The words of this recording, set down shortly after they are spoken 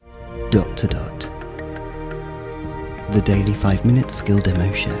The daily 5-minute skill demo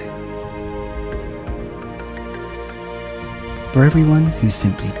show. For everyone who's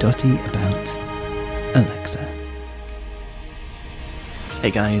simply dotty about Alexa.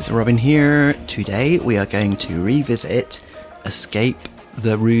 Hey guys, Robin here. Today we are going to revisit Escape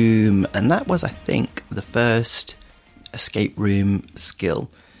the Room, and that was, I think, the first escape room skill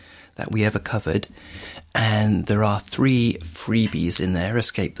that we ever covered. And there are 3 freebies in there: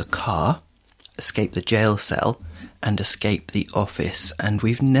 escape the car, escape the jail cell, and escape the office. And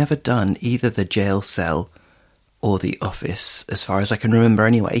we've never done either the jail cell or the office, as far as I can remember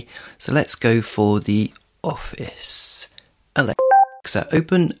anyway. So let's go for the office. Alexa,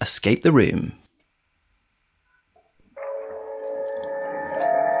 open Escape the Room.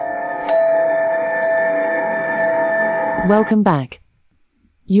 Welcome back.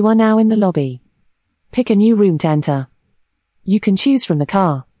 You are now in the lobby. Pick a new room to enter. You can choose from the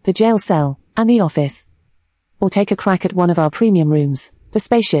car, the jail cell, and the office. Or take a crack at one of our premium rooms, the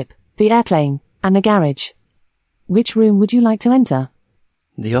spaceship, the airplane, and the garage. Which room would you like to enter?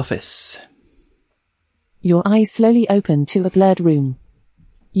 The office. Your eyes slowly open to a blurred room.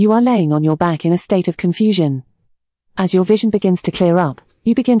 You are laying on your back in a state of confusion. As your vision begins to clear up,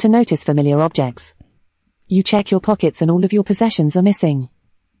 you begin to notice familiar objects. You check your pockets and all of your possessions are missing.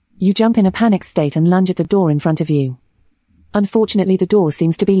 You jump in a panic state and lunge at the door in front of you. Unfortunately, the door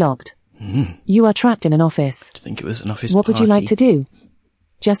seems to be locked. You are trapped in an office. I think it was an office What party. would you like to do?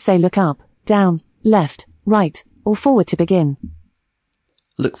 Just say look up, down, left, right, or forward to begin.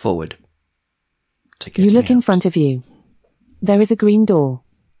 Look forward. To get You look me in out. front of you. There is a green door.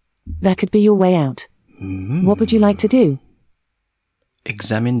 That could be your way out. What would you like to do?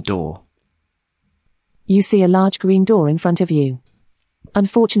 Examine door. You see a large green door in front of you.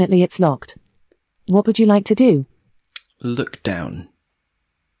 Unfortunately, it's locked. What would you like to do? Look down.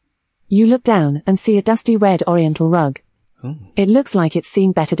 You look down and see a dusty red oriental rug. Ooh. It looks like it's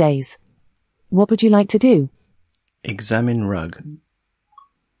seen better days. What would you like to do? Examine rug.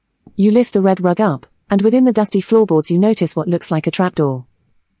 You lift the red rug up, and within the dusty floorboards you notice what looks like a trapdoor.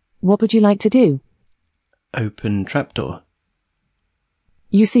 What would you like to do? Open trapdoor.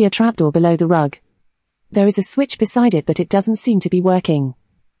 You see a trapdoor below the rug. There is a switch beside it, but it doesn't seem to be working.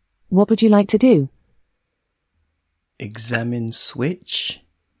 What would you like to do? Examine switch.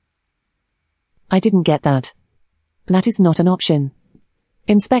 I didn't get that. That is not an option.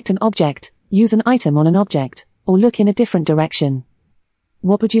 Inspect an object, use an item on an object, or look in a different direction.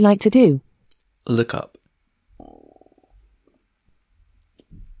 What would you like to do? Look up.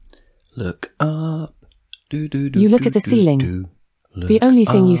 Look up. You look at the ceiling. The only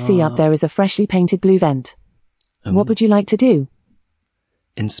thing you see up there is a freshly painted blue vent. What would you like to do?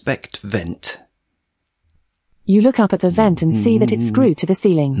 Inspect vent. You look up at the vent and see that it's screwed to the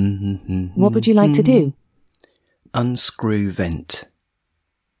ceiling. What would you like to do? Unscrew vent.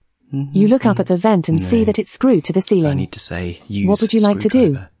 You look up at the vent and see that it's screwed to the ceiling. I need to say use What would you like to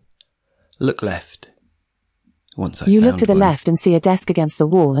do? screwdriver. Look left. Once I You look found to the one. left and see a desk against the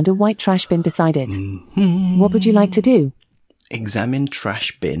wall and a white trash bin beside it. What would you like to do? Examine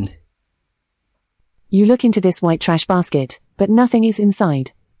trash bin. You look into this white trash basket, but nothing is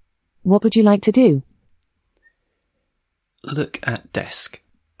inside. What would you like to do? Look at desk.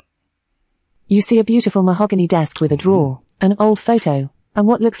 You see a beautiful mahogany desk with a drawer, an old photo, and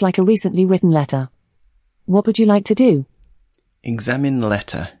what looks like a recently written letter. What would you like to do? Examine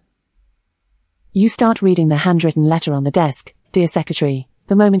letter. You start reading the handwritten letter on the desk. Dear Secretary,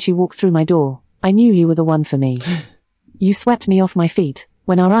 the moment you walked through my door, I knew you were the one for me. You swept me off my feet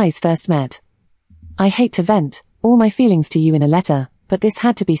when our eyes first met. I hate to vent all my feelings to you in a letter, but this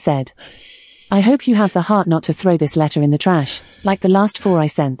had to be said. I hope you have the heart not to throw this letter in the trash, like the last 4 I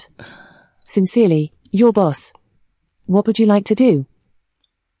sent. Sincerely, your boss. What would you like to do?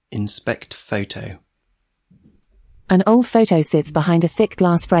 Inspect photo. An old photo sits behind a thick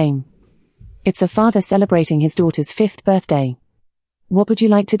glass frame. It's a father celebrating his daughter's 5th birthday. What would you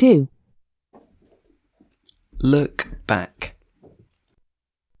like to do? Look back.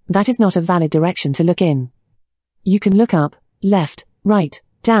 That is not a valid direction to look in. You can look up, left, right,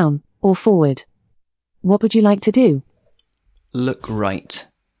 down, or forward. What would you like to do? Look right.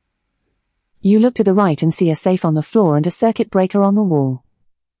 You look to the right and see a safe on the floor and a circuit breaker on the wall.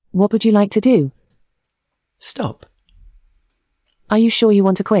 What would you like to do? Stop. Are you sure you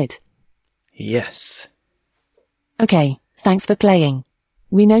want to quit? Yes. Okay, thanks for playing.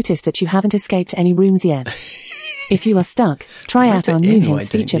 We noticed that you haven't escaped any rooms yet. If you are stuck, try out our new hints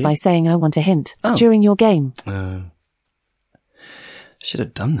feature by saying I want a hint during your game. Should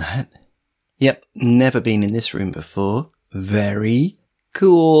have done that. Yep, never been in this room before. Very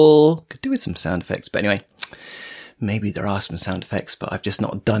Cool. Could do with some sound effects, but anyway, maybe there are some sound effects, but I've just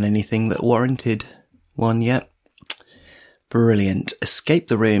not done anything that warranted one yet. Brilliant. Escape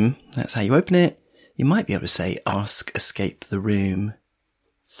the room. That's how you open it. You might be able to say, ask escape the room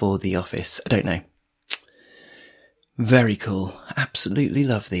for the office. I don't know. Very cool. Absolutely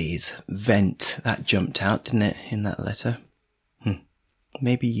love these. Vent. That jumped out, didn't it, in that letter?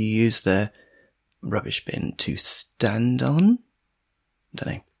 Maybe you use the rubbish bin to stand on?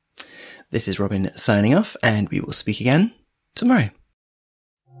 Don't know. This is Robin signing off, and we will speak again tomorrow.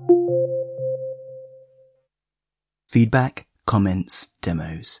 Feedback, comments,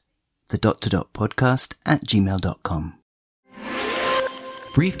 demos. The podcast@gmail.com.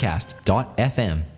 Briefcast.fm